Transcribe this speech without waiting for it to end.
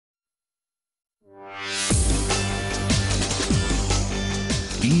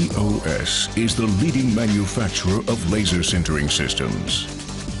EOS is the leading manufacturer of laser sintering systems.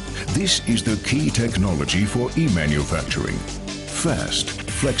 This is the key technology for e-manufacturing. Fast,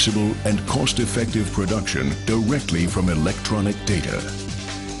 flexible and cost-effective production directly from electronic data.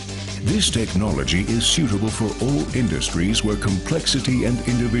 This technology is suitable for all industries where complexity and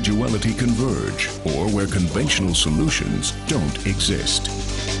individuality converge or where conventional solutions don't exist.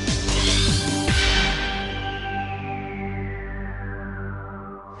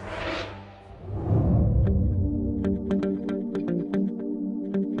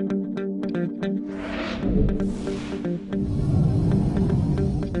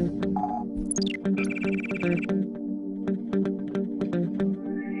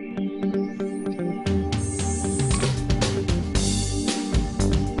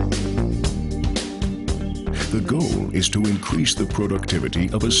 The goal is to increase the productivity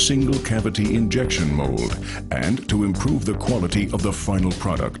of a single cavity injection mold and to improve the quality of the final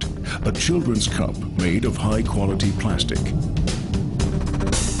product, a children's cup made of high-quality plastic.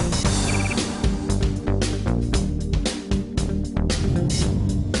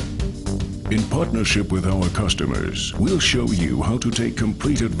 In partnership with our customers, we'll show you how to take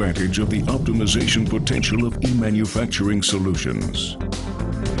complete advantage of the optimization potential of e-manufacturing solutions.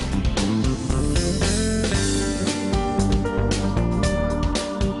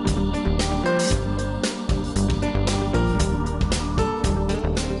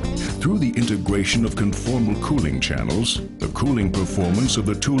 Through the integration of conformal cooling channels, the cooling performance of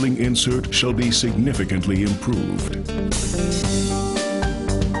the tooling insert shall be significantly improved.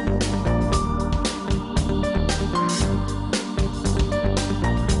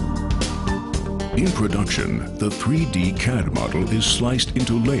 In production, the 3D CAD model is sliced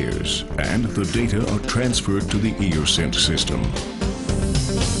into layers and the data are transferred to the EOS system.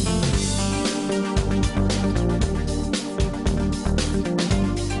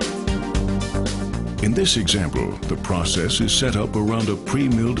 In this example, the process is set up around a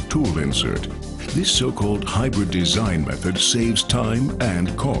pre-milled tool insert. This so-called hybrid design method saves time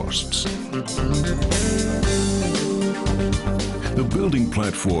and costs. The building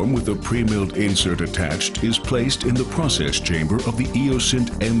platform with the pre-milled insert attached is placed in the process chamber of the EOS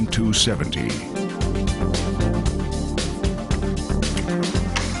M270.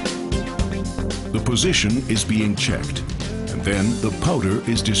 The position is being checked. Then the powder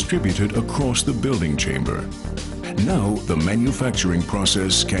is distributed across the building chamber. Now the manufacturing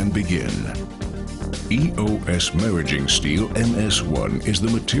process can begin. EOS maraging steel MS1 is the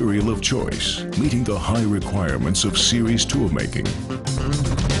material of choice, meeting the high requirements of series toolmaking.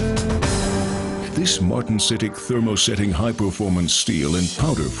 This martensitic thermosetting high-performance steel in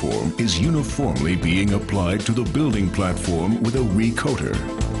powder form is uniformly being applied to the building platform with a recoater.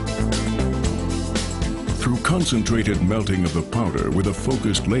 Through concentrated melting of the powder with a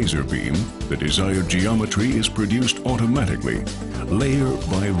focused laser beam, the desired geometry is produced automatically, layer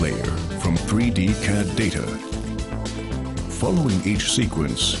by layer, from 3D CAD data. Following each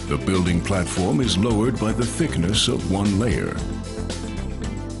sequence, the building platform is lowered by the thickness of one layer.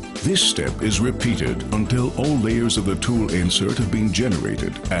 This step is repeated until all layers of the tool insert have been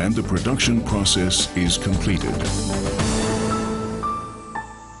generated and the production process is completed.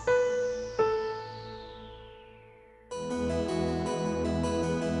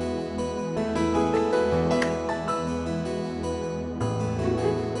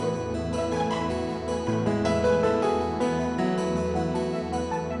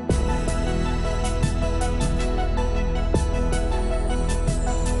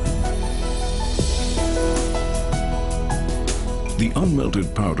 The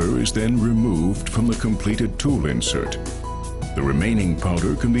unmelted powder is then removed from the completed tool insert. The remaining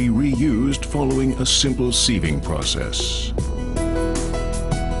powder can be reused following a simple sieving process.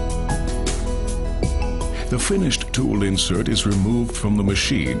 The finished tool insert is removed from the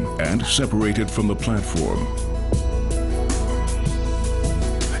machine and separated from the platform.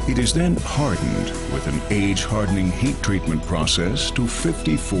 It is then hardened with an age-hardening heat treatment process to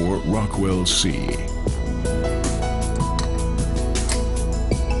 54 Rockwell C.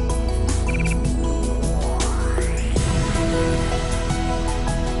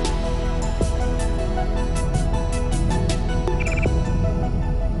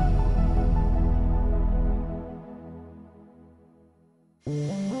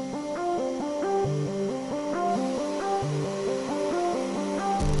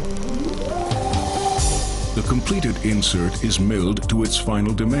 The completed insert is milled to its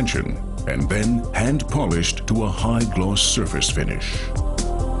final dimension and then hand polished to a high gloss surface finish.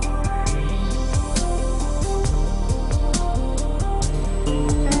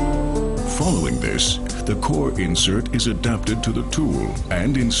 Following this, the core insert is adapted to the tool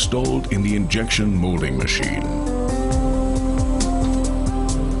and installed in the injection molding machine.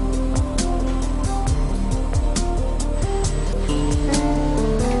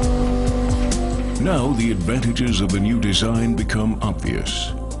 Now the advantages of the new design become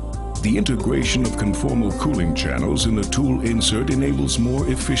obvious. The integration of conformal cooling channels in the tool insert enables more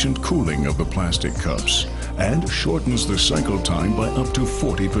efficient cooling of the plastic cups and shortens the cycle time by up to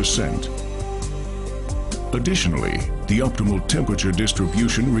 40%. Additionally, the optimal temperature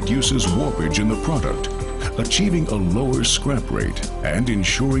distribution reduces warpage in the product, achieving a lower scrap rate and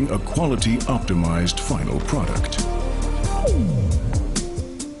ensuring a quality optimized final product.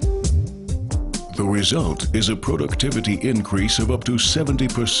 The result is a productivity increase of up to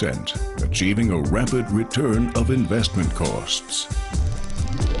 70%, achieving a rapid return of investment costs.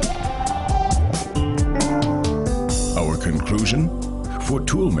 Our conclusion? For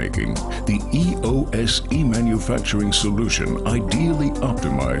toolmaking, the EOS e-manufacturing solution ideally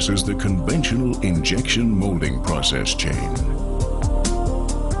optimizes the conventional injection molding process chain.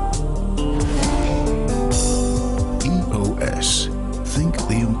 EOS. Think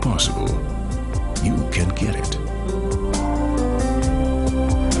the impossible. You can get it.